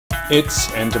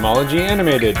It's Entomology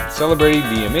Animated, celebrating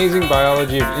the amazing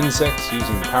biology of insects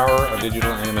using the power of digital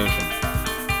animation.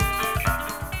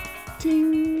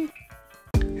 Ding!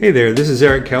 Hey there, this is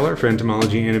Eric Keller for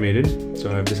Entomology Animated.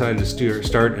 So I've decided to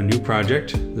start a new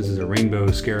project. This is a Rainbow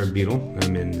Scarab Beetle.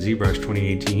 I'm in ZBrush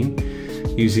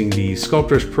 2018 using the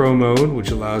Sculptors Pro mode,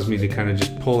 which allows me to kind of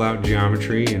just pull out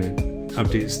geometry, and it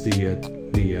updates the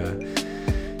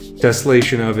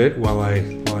tessellation of it while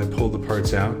I pull the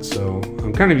parts out. So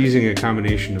I'm kind of using a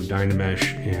combination of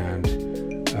Dynamesh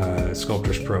and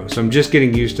Sculptors Pro. So I'm just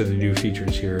getting used to the new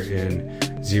features here in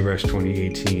ZBrush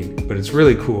 2018. But it's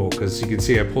really cool because you can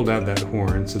see I pulled out that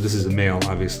horn. So this is a male,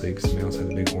 obviously, because males have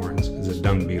the big horns. It's a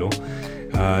dung beetle.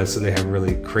 So they have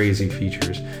really crazy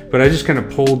features. But I just kind of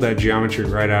pulled that geometry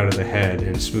right out of the head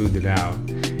and smoothed it out.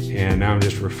 And now I'm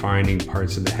just refining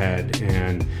parts of the head.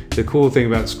 And the cool thing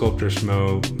about Sculptors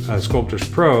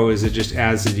Pro is it just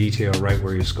adds the detail right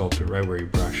where you sculpt it, right where you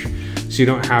brush. So you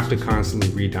don't have to constantly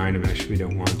re-Dynamesh if you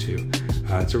don't want to.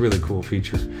 It's a really cool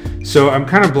feature. So I'm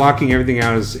kind of blocking everything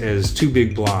out as two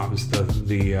big blobs,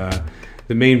 the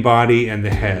main body and the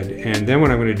head. And then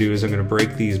what I'm going to do is I'm going to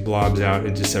break these blobs out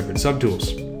into separate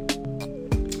subtools.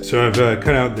 So I've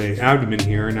cut out the abdomen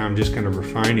here, and now I'm just kind of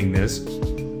refining this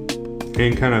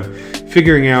and kind of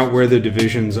figuring out where the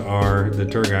divisions are, the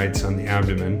tergites on the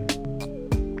abdomen.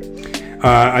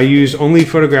 I use only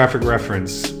photographic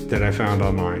reference that I found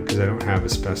online because I don't have a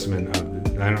specimen of,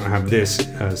 I don't have this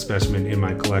specimen in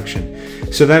my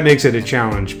collection. So that makes it a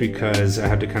challenge because I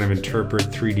have to kind of interpret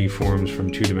 3D forms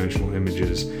from two-dimensional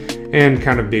images and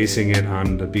kind of basing it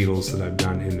on the beetles that I've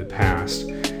done in the past.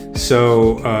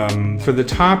 So for the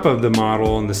top of the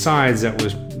model and the sides,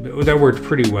 that worked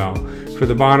pretty well. For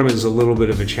the bottom is a little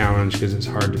bit of a challenge because it's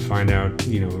hard to find out,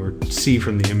 or see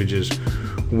from the images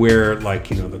where,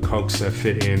 the coxa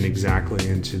fit in exactly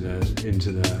into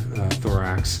the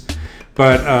thorax.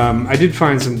 But I did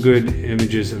find some good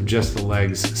images of just the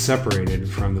legs separated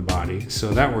from the body,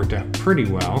 so that worked out pretty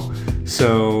well.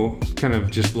 So kind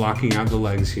of just blocking out the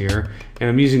legs here,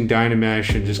 and I'm using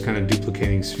Dynamesh and just kind of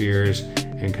duplicating spheres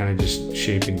and kind of just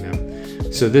shaping them.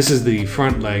 So this is the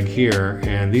front leg here,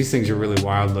 and these things are really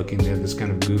wild looking. They have this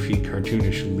kind of goofy,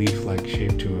 cartoonish leaf-like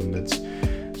shape to them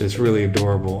that's really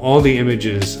adorable. All the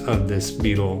images of this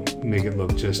beetle make it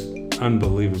look just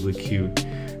unbelievably cute.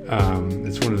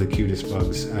 It's one of the cutest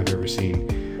bugs I've ever seen.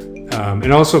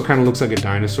 It also kind of looks like a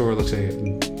dinosaur. It looks like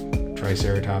a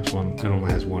Triceratops. Well, it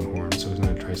only has one horn, so it's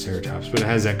not a Triceratops, but it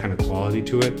has that kind of quality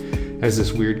to it. It has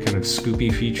this weird kind of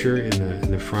scoopy feature in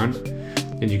the front.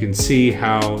 And you can see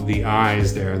how the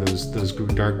eyes there, those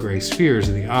dark gray spheres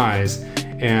are the eyes,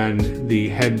 and the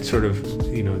head sort of,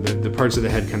 the parts of the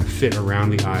head kind of fit around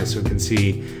the eye so it can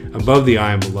see above the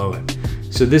eye and below it.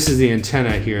 So this is the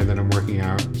antenna here that I'm working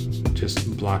out,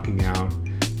 just blocking out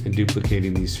and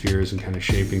duplicating these spheres and kind of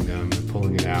shaping them and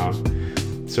pulling it out.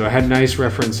 So I had nice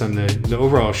reference on the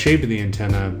overall shape of the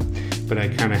antenna, but I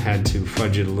kind of had to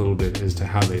fudge it a little bit as to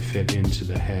how they fit into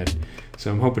the head. So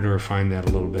I'm hoping to refine that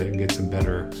a little bit and get some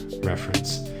better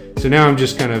reference. So now I'm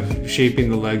just kind of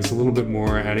shaping the legs a little bit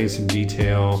more, adding some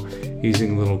detail,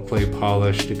 using a little clay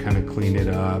polish to kind of clean it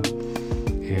up.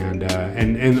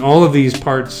 And all of these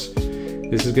parts,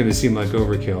 this is going to seem like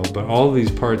overkill, but all of these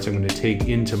parts I'm going to take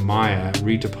into Maya,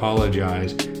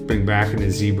 retopologize, bring back into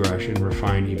ZBrush, and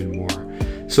refine even more.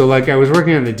 So I was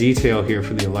working on the detail here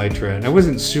for the elytra, and I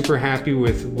wasn't super happy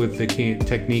with the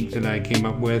technique that I came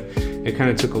up with. It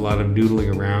kind of took a lot of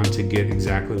noodling around to get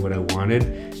exactly what I wanted.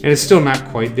 And it's still not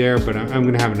quite there, but I'm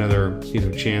going to have another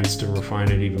chance to refine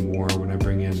it even more when I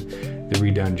bring in the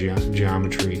redone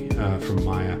geometry from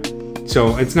Maya.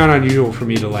 So it's not unusual for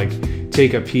me to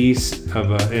take a piece of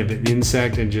an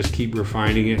insect and just keep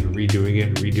refining it and redoing it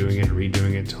and redoing it and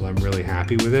redoing it until I'm really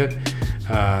happy with it.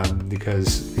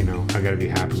 Because I got to be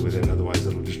happy with it, otherwise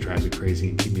it'll just drive me crazy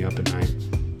and keep me up at night.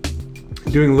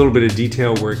 Doing a little bit of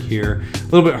detail work here, a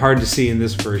little bit hard to see in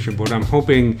this version, but what I'm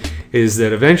hoping is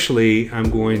that eventually I'm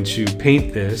going to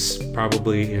paint this,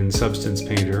 probably in Substance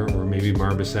Painter or maybe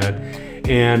Marmoset,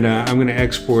 and I'm going to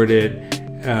export it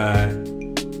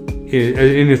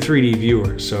in a 3D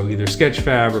viewer, so either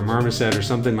Sketchfab or Marmoset or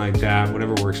something like that,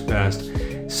 whatever works best.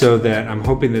 So that I'm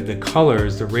hoping that the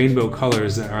colors, the rainbow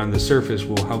colors that are on the surface,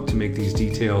 will help to make these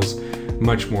details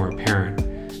much more apparent.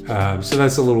 So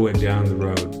that's a little bit down the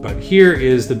road. But here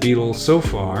is the beetle so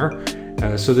far.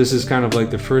 So this is kind of like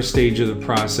the first stage of the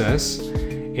process.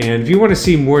 And if you want to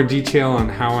see more detail on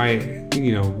how I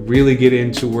really get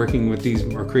into working with these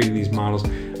or creating these models,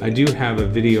 I do have a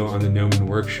video on the Gnomon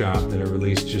workshop that I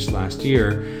released just last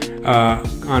year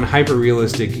on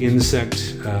hyper-realistic insect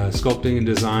sculpting and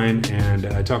design, and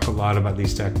I talk a lot about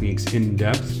these techniques in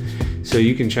depth, so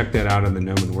you can check that out on the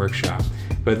Gnomon workshop.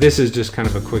 But this is just kind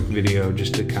of a quick video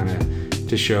just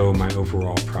to show my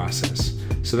overall process.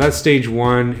 So that's stage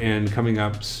one, and coming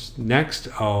up next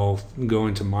I'll go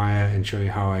into Maya and show you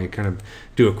how I kind of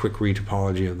do a quick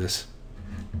retopology of this.